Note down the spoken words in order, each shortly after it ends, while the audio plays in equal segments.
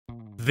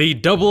The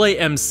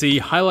AAMC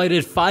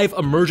highlighted 5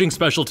 emerging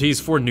specialties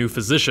for new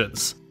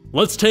physicians.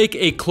 Let's take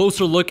a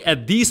closer look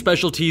at these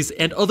specialties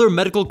and other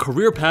medical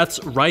career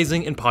paths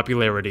rising in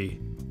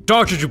popularity.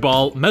 Dr.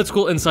 Jubal,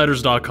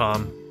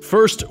 MedSchoolInsiders.com.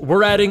 First,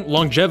 we're adding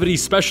longevity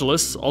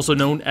specialists, also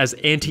known as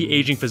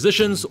anti-aging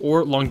physicians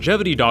or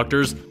longevity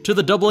doctors, to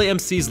the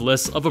AAMC's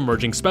list of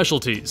emerging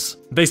specialties.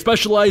 They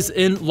specialize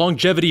in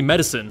longevity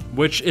medicine,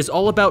 which is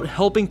all about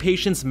helping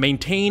patients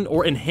maintain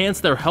or enhance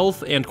their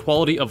health and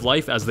quality of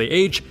life as they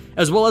age,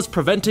 as well as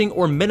preventing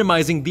or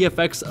minimizing the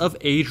effects of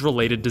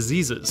age-related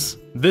diseases.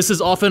 This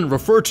is often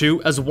referred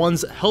to as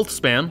one's health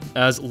span,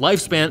 as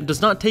lifespan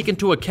does not take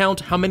into account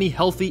how many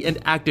healthy and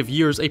active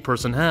years a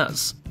person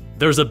has.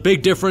 There's a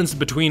big difference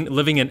between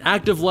living an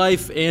active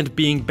life and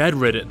being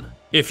bedridden.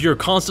 If you're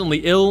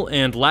constantly ill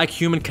and lack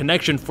human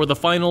connection for the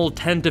final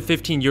 10 to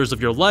 15 years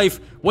of your life,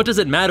 what does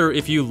it matter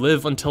if you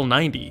live until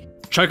 90?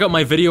 Check out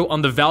my video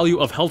on the value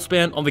of health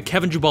span on the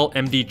Kevin Jubal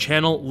MD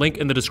channel, link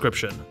in the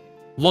description.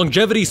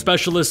 Longevity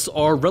specialists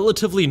are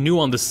relatively new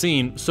on the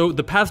scene, so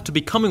the path to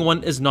becoming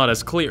one is not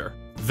as clear.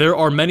 There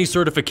are many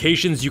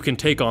certifications you can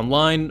take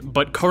online,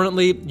 but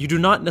currently, you do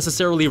not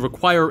necessarily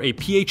require a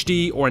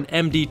PhD or an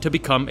MD to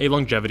become a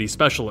longevity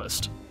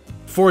specialist.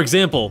 For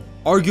example,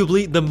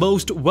 arguably the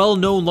most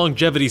well-known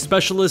longevity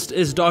specialist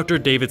is Dr.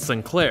 David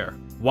Sinclair.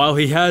 While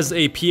he has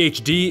a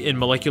PhD in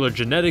molecular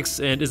genetics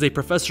and is a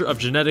professor of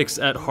genetics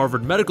at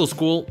Harvard Medical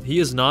School, he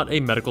is not a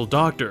medical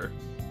doctor.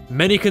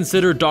 Many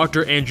consider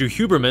Dr. Andrew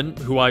Huberman,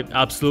 who I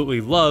absolutely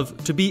love,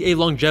 to be a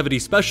longevity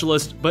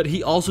specialist, but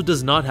he also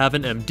does not have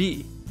an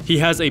MD. He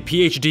has a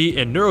PhD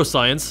in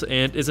neuroscience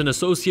and is an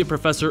associate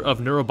professor of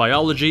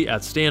neurobiology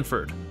at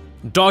Stanford.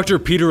 Dr.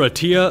 Peter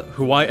Attia,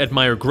 who I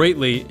admire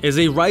greatly, is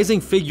a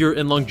rising figure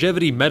in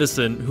longevity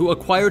medicine who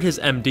acquired his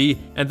MD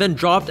and then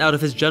dropped out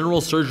of his general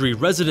surgery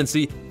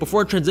residency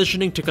before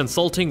transitioning to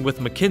consulting with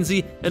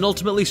McKinsey and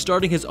ultimately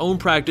starting his own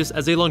practice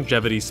as a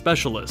longevity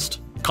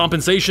specialist.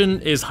 Compensation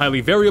is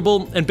highly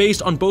variable and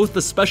based on both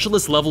the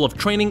specialist level of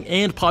training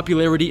and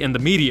popularity in the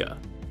media.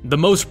 The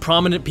most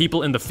prominent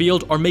people in the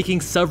field are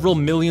making several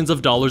millions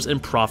of dollars in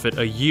profit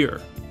a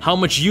year. How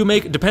much you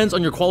make depends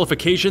on your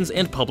qualifications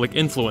and public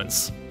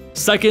influence.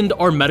 Second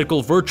are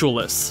medical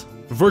virtualists.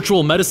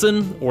 Virtual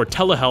medicine, or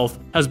telehealth,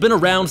 has been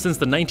around since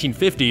the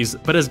 1950s,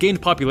 but has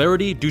gained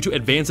popularity due to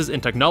advances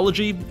in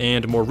technology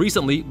and, more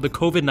recently, the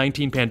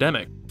COVID-19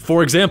 pandemic.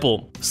 For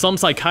example, some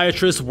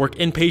psychiatrists work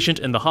inpatient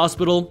in the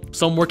hospital,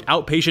 some work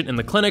outpatient in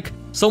the clinic,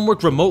 some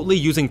work remotely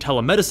using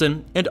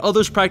telemedicine, and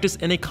others practice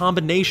in a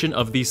combination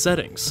of these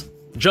settings.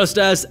 Just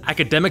as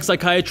academic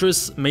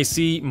psychiatrists may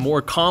see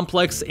more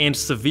complex and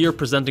severe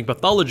presenting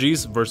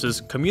pathologies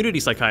versus community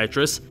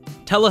psychiatrists,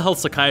 telehealth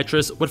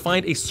psychiatrists would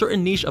find a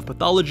certain niche of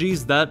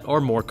pathologies that are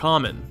more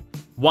common.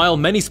 While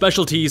many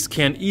specialties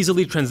can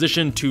easily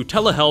transition to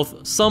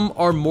telehealth, some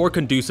are more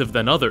conducive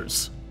than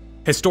others.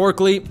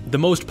 Historically, the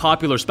most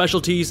popular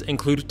specialties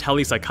include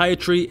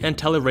telepsychiatry and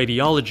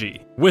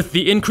teleradiology. With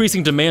the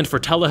increasing demand for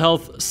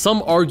telehealth,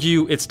 some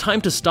argue it's time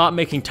to stop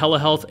making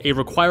telehealth a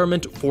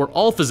requirement for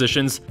all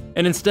physicians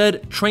and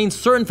instead train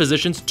certain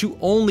physicians to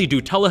only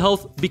do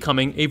telehealth,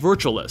 becoming a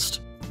virtualist.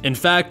 In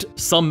fact,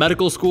 some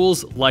medical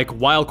schools, like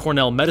Weill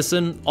Cornell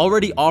Medicine,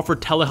 already offer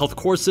telehealth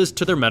courses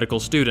to their medical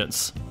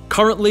students.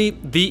 Currently,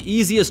 the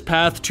easiest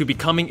path to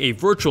becoming a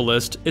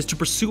virtualist is to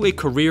pursue a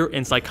career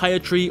in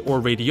psychiatry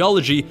or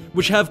radiology,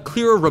 which have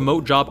clearer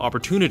remote job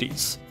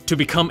opportunities. To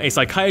become a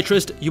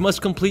psychiatrist, you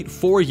must complete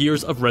 4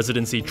 years of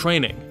residency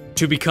training.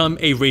 To become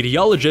a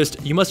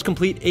radiologist, you must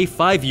complete a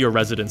 5-year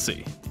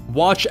residency.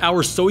 Watch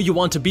our So You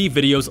Want to Be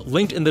videos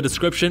linked in the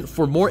description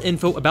for more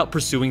info about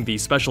pursuing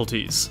these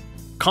specialties.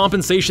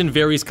 Compensation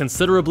varies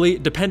considerably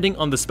depending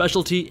on the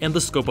specialty and the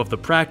scope of the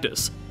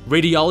practice.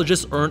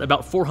 Radiologists earn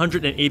about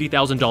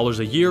 $480,000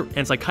 a year,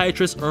 and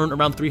psychiatrists earn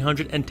around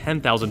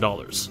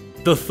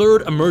 $310,000. The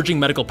third emerging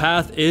medical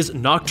path is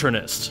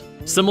Nocturnist.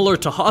 Similar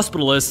to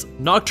hospitalists,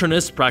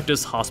 Nocturnists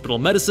practice hospital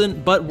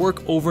medicine but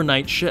work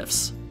overnight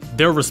shifts.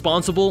 They're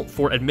responsible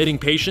for admitting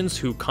patients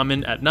who come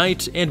in at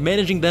night and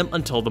managing them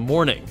until the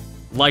morning.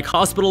 Like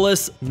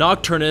hospitalists,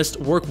 Nocturnists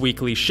work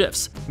weekly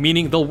shifts,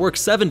 meaning they'll work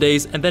 7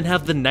 days and then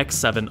have the next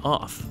 7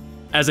 off.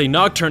 As a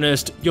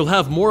Nocturnist, you'll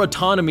have more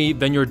autonomy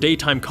than your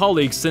daytime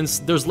colleagues since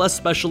there's less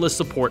specialist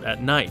support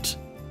at night.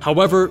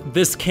 However,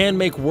 this can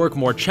make work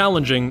more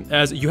challenging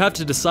as you have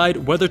to decide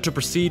whether to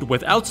proceed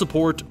without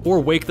support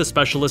or wake the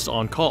specialist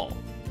on call.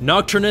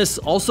 Nocturnists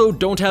also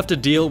don't have to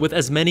deal with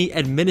as many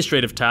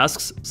administrative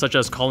tasks, such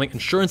as calling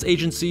insurance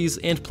agencies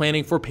and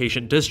planning for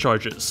patient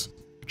discharges.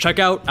 Check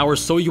out our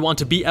So You Want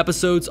to Be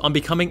episodes on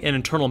becoming an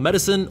internal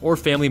medicine or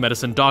family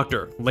medicine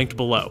doctor, linked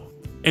below.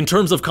 In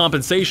terms of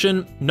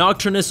compensation,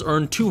 Nocturnists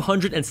earn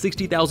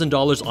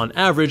 $260,000 on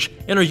average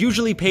and are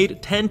usually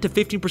paid 10 to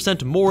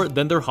 15% more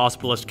than their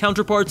hospitalist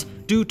counterparts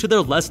due to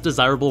their less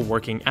desirable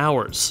working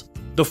hours.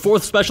 The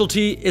fourth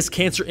specialty is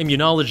cancer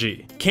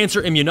immunology.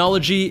 Cancer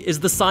immunology is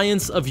the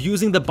science of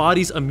using the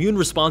body's immune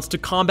response to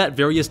combat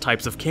various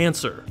types of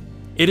cancer.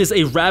 It is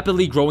a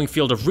rapidly growing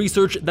field of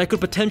research that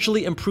could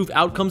potentially improve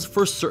outcomes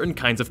for certain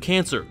kinds of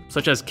cancer,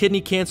 such as kidney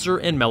cancer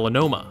and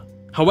melanoma.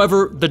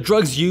 However, the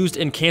drugs used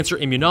in cancer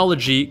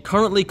immunology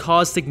currently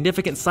cause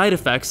significant side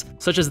effects,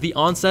 such as the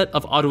onset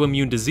of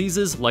autoimmune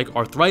diseases like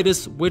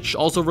arthritis, which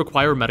also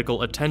require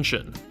medical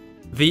attention.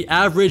 The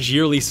average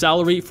yearly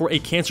salary for a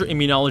cancer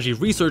immunology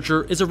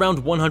researcher is around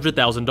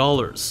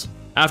 $100,000.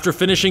 After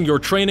finishing your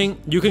training,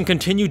 you can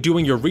continue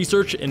doing your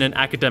research in an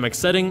academic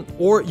setting,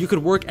 or you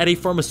could work at a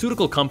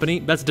pharmaceutical company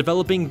that's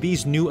developing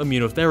these new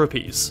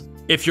immunotherapies.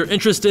 If you're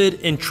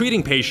interested in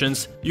treating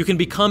patients, you can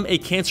become a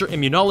cancer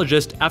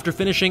immunologist after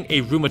finishing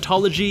a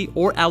rheumatology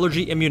or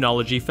allergy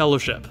immunology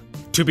fellowship.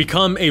 To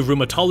become a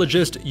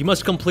rheumatologist, you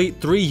must complete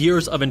 3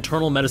 years of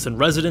internal medicine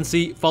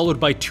residency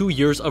followed by 2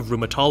 years of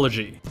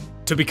rheumatology.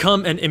 To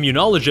become an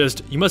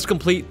immunologist, you must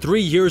complete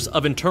 3 years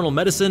of internal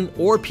medicine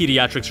or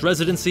pediatrics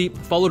residency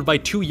followed by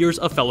 2 years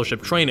of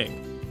fellowship training.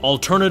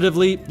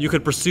 Alternatively, you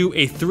could pursue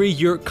a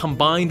 3-year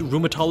combined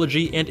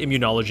rheumatology and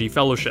immunology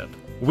fellowship.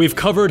 We've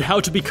covered how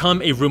to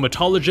become a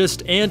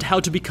rheumatologist and how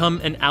to become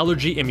an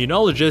allergy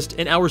immunologist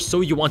in our So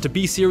You Want to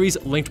Be series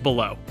linked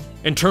below.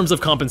 In terms of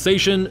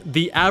compensation,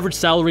 the average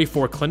salary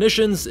for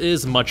clinicians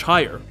is much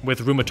higher,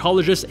 with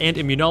rheumatologists and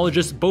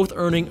immunologists both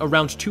earning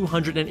around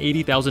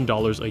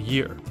 $280,000 a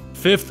year.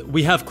 Fifth,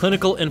 we have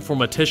clinical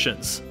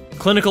informaticians.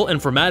 Clinical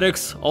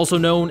informatics, also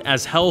known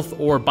as health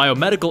or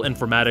biomedical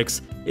informatics,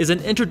 is an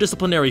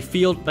interdisciplinary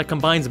field that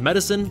combines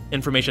medicine,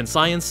 information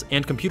science,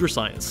 and computer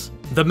science.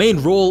 The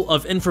main role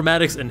of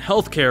informatics in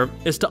healthcare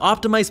is to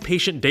optimize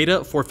patient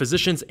data for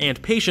physicians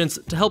and patients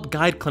to help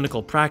guide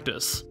clinical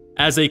practice.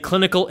 As a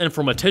clinical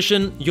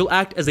informatician, you'll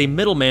act as a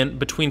middleman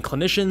between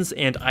clinicians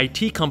and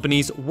IT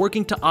companies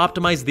working to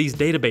optimize these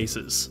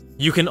databases.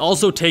 You can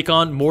also take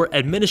on more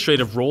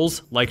administrative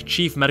roles like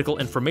Chief Medical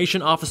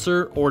Information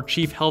Officer or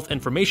Chief Health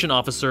Information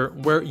Officer,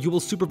 where you will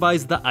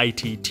supervise the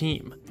IT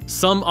team.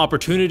 Some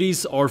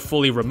opportunities are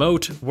fully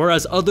remote,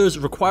 whereas others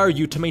require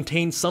you to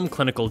maintain some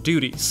clinical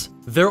duties.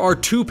 There are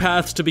 2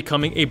 paths to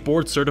becoming a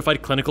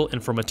board-certified clinical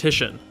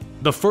informatician.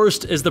 The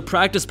first is the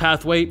practice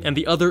pathway and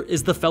the other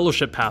is the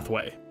fellowship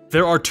pathway.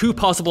 There are 2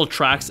 possible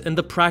tracks in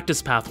the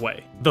practice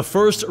pathway. The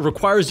first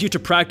requires you to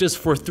practice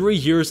for 3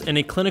 years in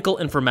a clinical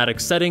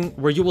informatics setting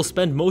where you will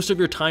spend most of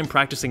your time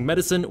practicing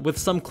medicine with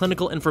some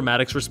clinical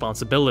informatics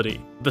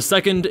responsibility. The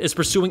second is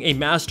pursuing a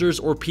master's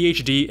or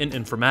PhD in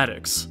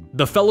informatics.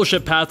 The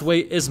fellowship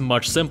pathway is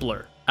much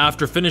simpler.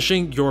 After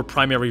finishing your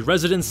primary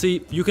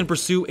residency, you can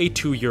pursue a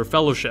 2-year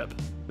fellowship.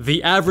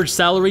 The average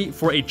salary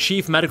for a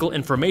Chief Medical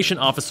Information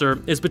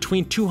Officer is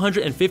between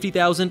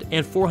 $250,000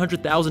 and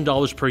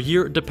 $400,000 per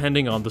year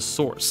depending on the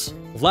source.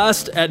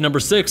 Last, at number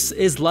 6,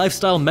 is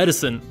lifestyle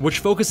medicine, which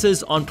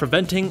focuses on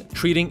preventing,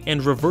 treating,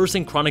 and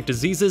reversing chronic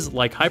diseases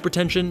like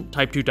hypertension,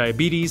 type 2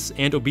 diabetes,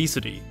 and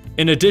obesity.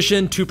 In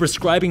addition to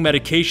prescribing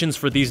medications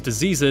for these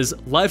diseases,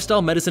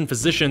 lifestyle medicine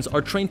physicians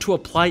are trained to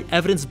apply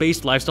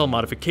evidence-based lifestyle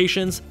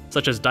modifications,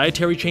 such as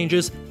dietary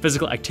changes,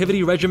 physical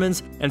activity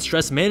regimens, and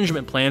stress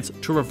management plans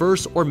to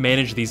reverse or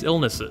manage these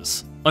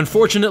illnesses.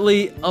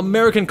 Unfortunately,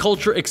 American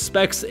culture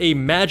expects a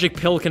magic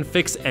pill can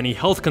fix any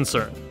health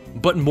concern.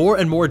 But more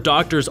and more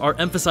doctors are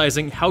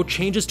emphasizing how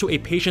changes to a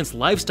patient's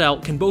lifestyle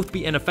can both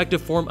be an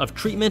effective form of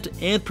treatment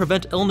and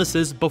prevent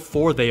illnesses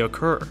before they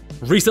occur.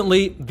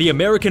 Recently, the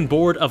American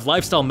Board of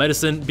Lifestyle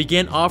Medicine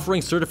began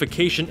offering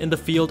certification in the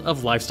field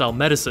of lifestyle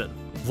medicine.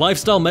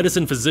 Lifestyle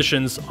medicine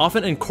physicians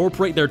often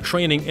incorporate their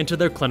training into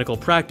their clinical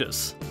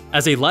practice.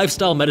 As a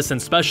lifestyle medicine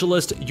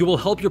specialist, you will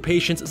help your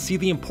patients see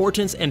the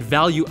importance and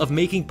value of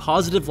making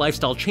positive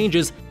lifestyle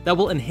changes that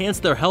will enhance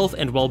their health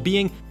and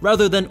well-being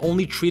rather than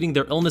only treating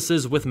their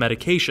illnesses with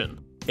medication.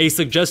 A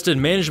suggested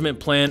management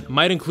plan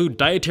might include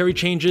dietary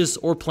changes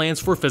or plans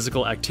for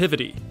physical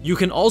activity. You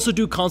can also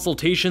do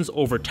consultations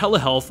over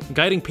telehealth,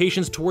 guiding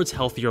patients towards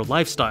healthier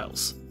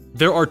lifestyles.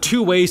 There are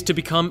 2 ways to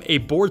become a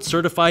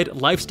board-certified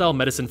lifestyle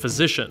medicine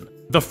physician.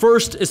 The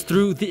first is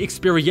through the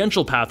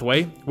experiential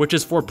pathway, which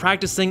is for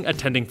practicing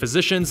attending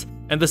physicians,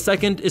 and the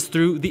second is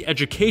through the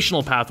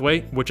educational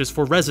pathway, which is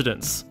for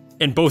residents.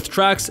 In both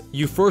tracks,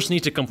 you first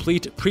need to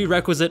complete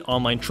prerequisite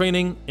online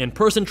training,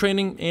 in-person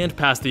training, and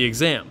pass the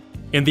exam.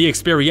 In the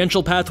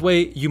experiential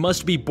pathway, you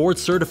must be board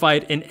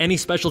certified in any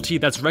specialty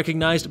that's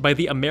recognized by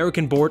the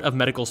American Board of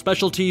Medical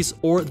Specialties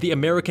or the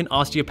American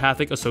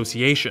Osteopathic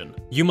Association.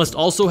 You must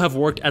also have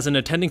worked as an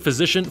attending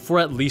physician for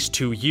at least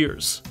 2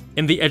 years.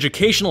 In the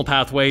educational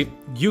pathway,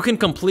 you can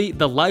complete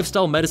the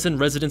lifestyle medicine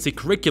residency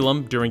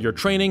curriculum during your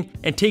training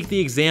and take the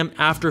exam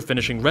after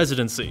finishing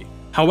residency.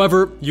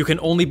 However, you can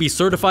only be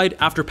certified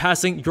after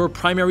passing your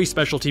primary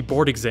specialty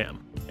board exam.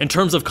 In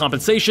terms of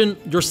compensation,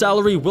 your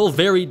salary will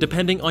vary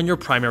depending on your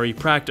primary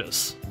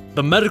practice.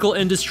 The medical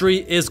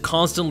industry is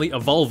constantly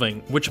evolving,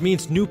 which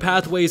means new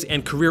pathways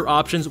and career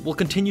options will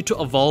continue to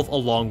evolve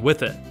along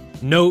with it.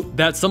 Note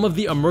that some of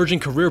the emerging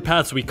career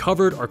paths we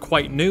covered are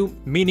quite new,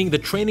 meaning the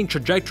training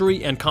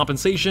trajectory and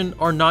compensation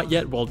are not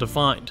yet well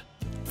defined.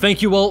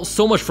 Thank you all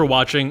so much for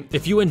watching.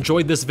 If you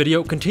enjoyed this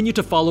video, continue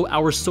to follow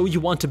our So You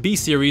Want to Be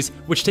series,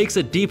 which takes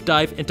a deep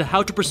dive into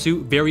how to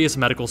pursue various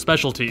medical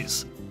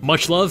specialties.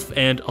 Much love,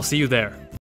 and I'll see you there.